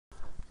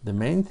The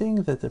main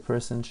thing that a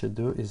person should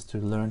do is to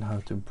learn how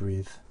to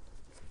breathe.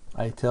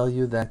 I tell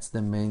you, that's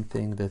the main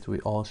thing that we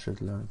all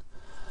should learn.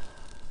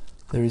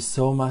 There is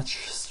so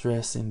much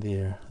stress in the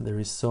air. There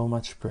is so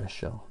much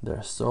pressure. There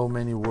are so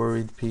many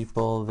worried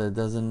people that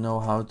doesn't know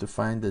how to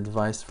find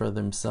advice for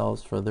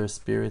themselves, for their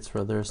spirits,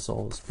 for their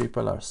souls.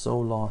 People are so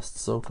lost,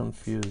 so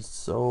confused,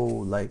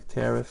 so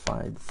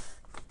terrified.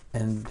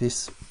 And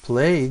this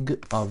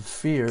plague of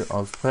fear,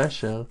 of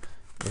pressure,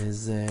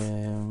 is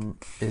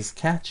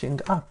catching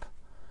up.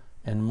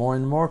 And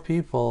more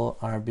people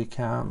are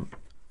becoming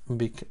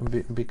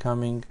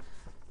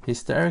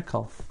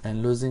hysterical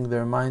and losing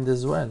their mind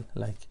as well.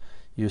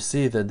 You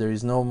see that there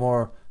is no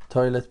more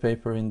toilet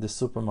paper in the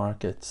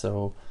supermarket,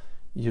 so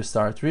you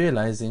start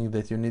realizing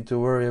that you need to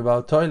worry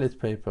about toilet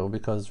paper,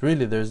 because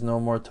really there's no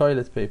more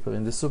toilet paper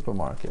in the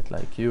supermarket.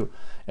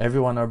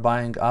 Everyone are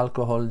buying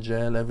alcohol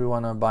gel,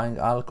 everyone are buying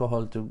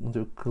alcohol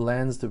to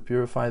cleanse, to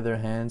purify their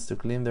hands, to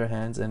clean their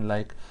hands, and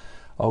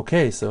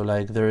okay, so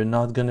there are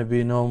not gonna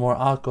be no more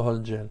alcohol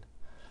gel.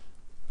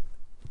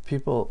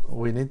 People,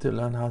 we need to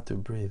learn how to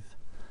breathe.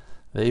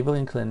 The evil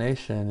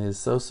inclination is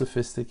so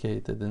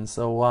sophisticated and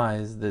so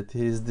wise that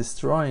he is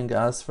destroying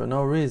us for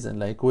no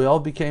reason. We all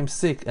became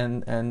sick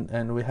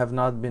and we have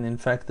not been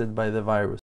infected by the virus.